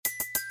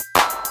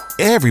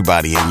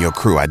Everybody in your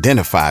crew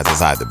identifies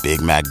as either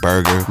Big Mac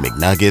Burger,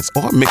 McNuggets,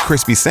 or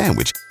McCrispy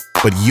Sandwich.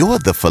 But you're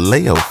the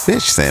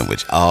Filet-O-Fish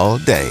Sandwich all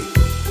day.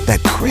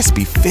 That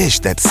crispy fish,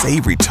 that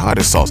savory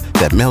tartar sauce,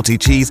 that melty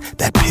cheese,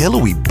 that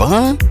pillowy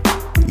bun.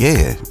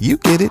 Yeah, you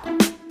get it.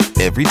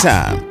 Every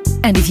time.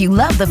 And if you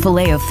love the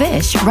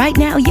Filet-O-Fish, right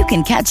now you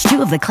can catch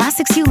 2 of the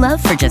classics you love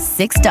for just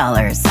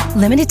 $6.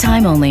 Limited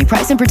time only.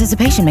 Price and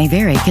participation may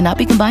vary. Cannot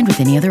be combined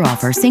with any other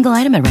offer. Single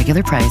item at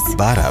regular price.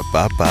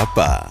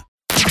 Ba-da-ba-ba-ba.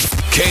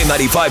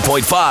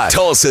 K95.5,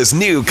 Tulsa's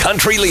new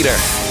country leader.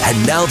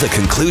 And now the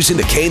conclusion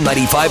to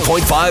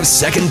K95.5's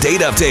second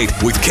date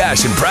update with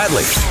Cash and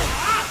Bradley.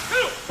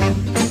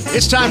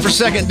 It's time for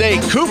second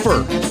date.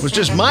 Cooper was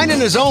just minding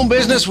his own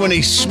business when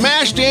he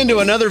smashed into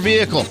another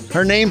vehicle.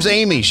 Her name's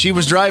Amy. She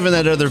was driving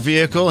that other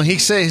vehicle. He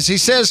says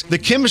the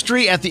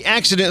chemistry at the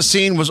accident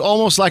scene was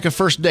almost like a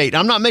first date.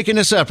 I'm not making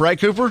this up, right,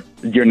 Cooper?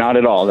 You're not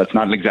at all. That's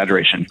not an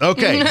exaggeration.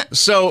 Okay,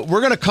 so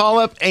we're going to call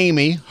up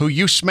Amy, who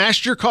you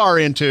smashed your car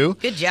into.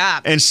 Good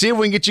job. And see if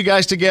we can get you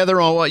guys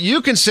together on what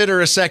you consider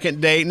a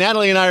second date.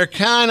 Natalie and I are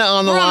kind of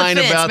on the line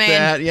about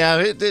that.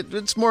 Yeah,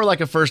 it's more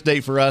like a first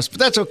date for us, but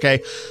that's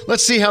okay.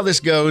 Let's see how this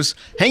goes.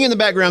 Hang in the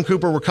background,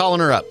 Cooper. We're calling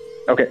her up.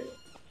 Okay.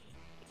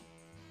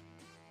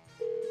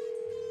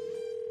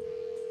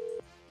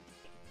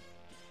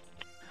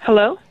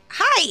 Hello?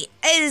 Hi,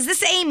 is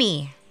this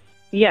Amy?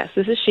 Yes,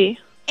 this is she.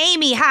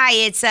 Amy, hi,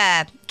 it's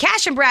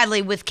Cash and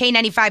Bradley with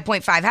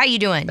K95.5. How you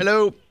doing?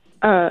 Hello.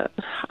 Hi.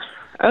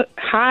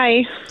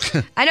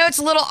 I know it's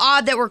a little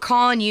odd that we're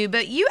calling you,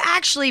 but you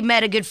actually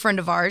met a good friend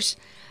of ours.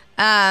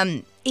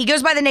 He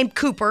goes by the name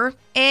Cooper,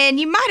 and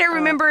you might have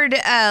remembered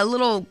a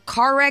little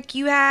car wreck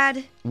you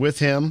had. With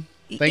him.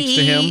 Thanks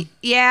to him.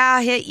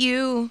 Yeah, hit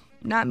you,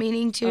 not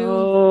meaning to.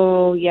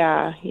 Oh,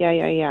 yeah.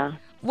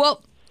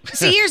 Well,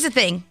 see, here's the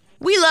thing.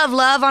 We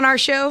love on our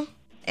show,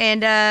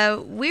 and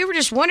we were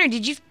just wondering, do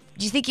you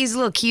think he's a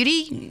little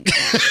cutie?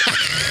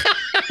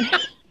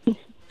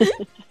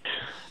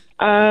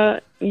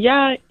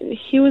 Yeah,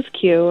 he was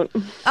cute.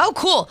 Oh,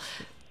 cool.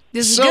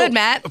 This is good,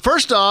 Matt.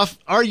 First off,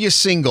 are you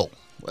single?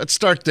 Let's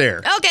start there.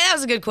 Okay, that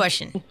was a good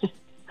question.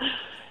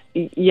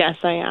 Yes,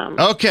 I am.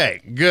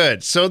 Okay,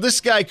 good. So this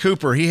guy,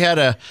 Cooper, he had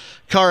a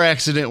car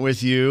accident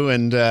with you,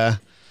 and Did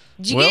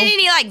you get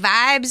any,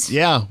 vibes?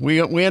 Yeah,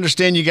 we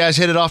understand you guys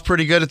hit it off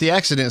pretty good at the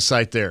accident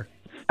site there.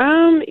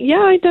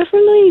 Yeah, I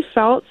definitely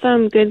felt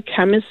some good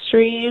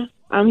chemistry.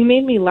 He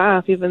made me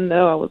laugh, even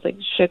though I was,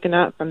 shooken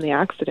up from the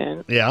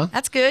accident. Yeah?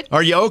 That's good.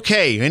 Are you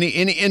okay? Any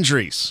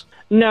injuries?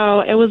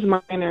 No, it was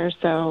minor,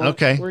 so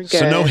okay. We're good.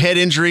 So no head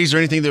injuries or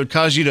anything that would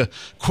cause you to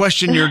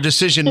question your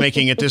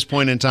decision-making at this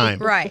point in time?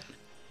 Right.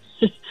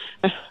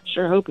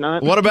 Sure hope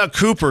not. What about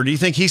Cooper? Do you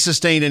think he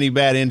sustained any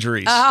bad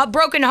injuries?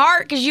 Broken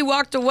heart because you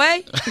walked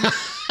away?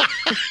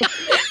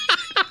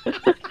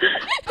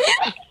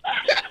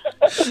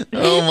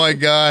 Oh, my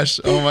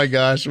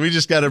gosh. We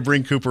just got to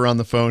bring Cooper on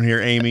the phone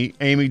here, Amy.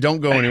 Amy, don't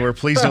go anywhere.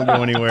 Please don't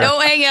go anywhere.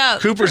 Don't hang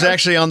up. Cooper's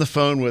actually on the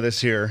phone with us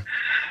here.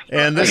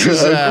 And this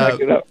is...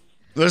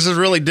 This is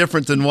really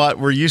different than what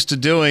we're used to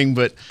doing,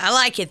 but I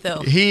like it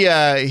though.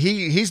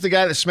 He's the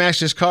guy that smashed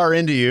his car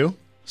into you.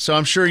 So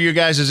I'm sure you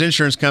guys as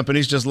insurance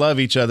companies just love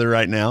each other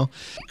right now.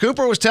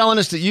 Cooper was telling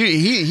us that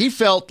he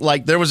felt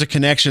like there was a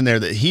connection there,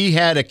 that he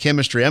had a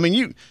chemistry. I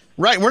mean,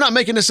 we're not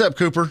making this up,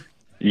 Cooper.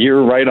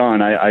 You're right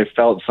on. I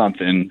felt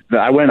something.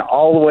 I went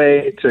all the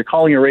way to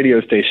calling a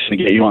radio station to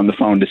get you on the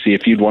phone to see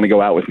if you'd want to go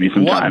out with me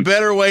sometime. What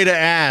better way to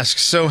ask?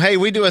 So, hey,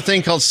 we do a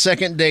thing called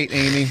second date,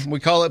 Amy. We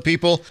call it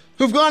people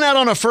who've gone out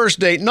on a first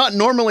date, not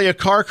normally a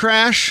car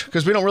crash,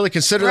 because we don't really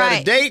consider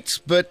that a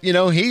date. But,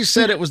 he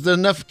said it was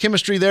enough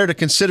chemistry there to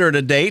consider it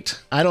a date.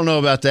 I don't know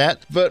about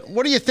that. But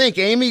what do you think,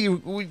 Amy?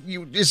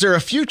 Is there a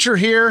future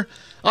here?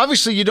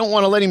 Obviously, you don't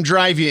want to let him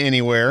drive you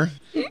anywhere.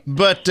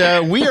 But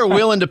we are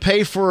willing to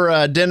pay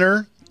for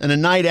dinner and a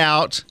night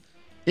out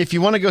if you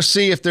want to go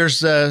see if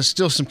there's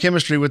still some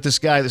chemistry with this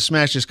guy that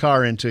smashed his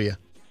car into you.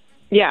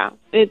 Yeah,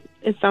 it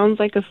sounds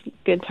like a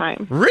good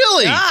time.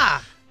 Really?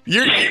 Ah.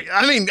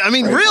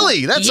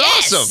 Really? That's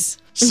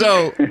awesome.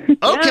 So,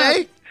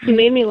 okay. Yeah, he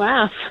made me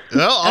laugh.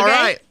 Well, all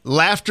right.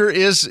 Laughter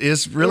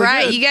is really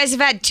right. good. You guys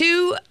have had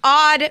 2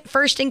 odd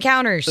first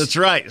encounters. That's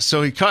right.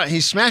 So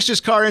he smashed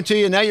his car into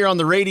you. Now you're on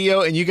the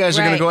radio, and you guys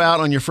are going to go out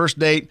on your first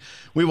date.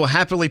 We will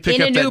happily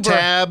pick up that Uber.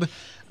 tab.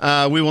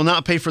 We will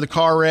not pay for the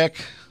car wreck.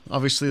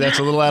 Obviously, that's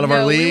a little out of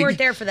our league. We weren't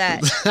there for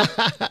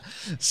that.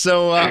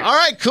 So, all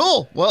right,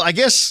 cool. Well, I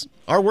guess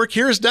our work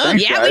here is done.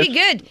 Thanks, yeah, guys. we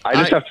did good. I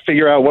just have to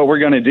figure out what we're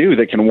going to do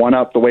that can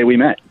one-up the way we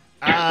met.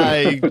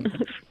 I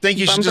think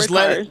you should just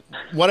let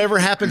whatever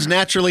happens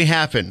naturally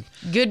happen.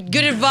 Good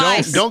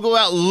advice. Don't go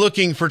out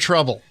looking for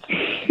trouble.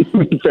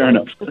 Fair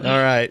enough. All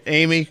right,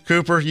 Amy,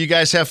 Cooper, you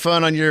guys have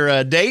fun on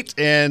your date,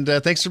 and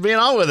thanks for being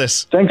on with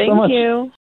us. Thanks so much. Thank you.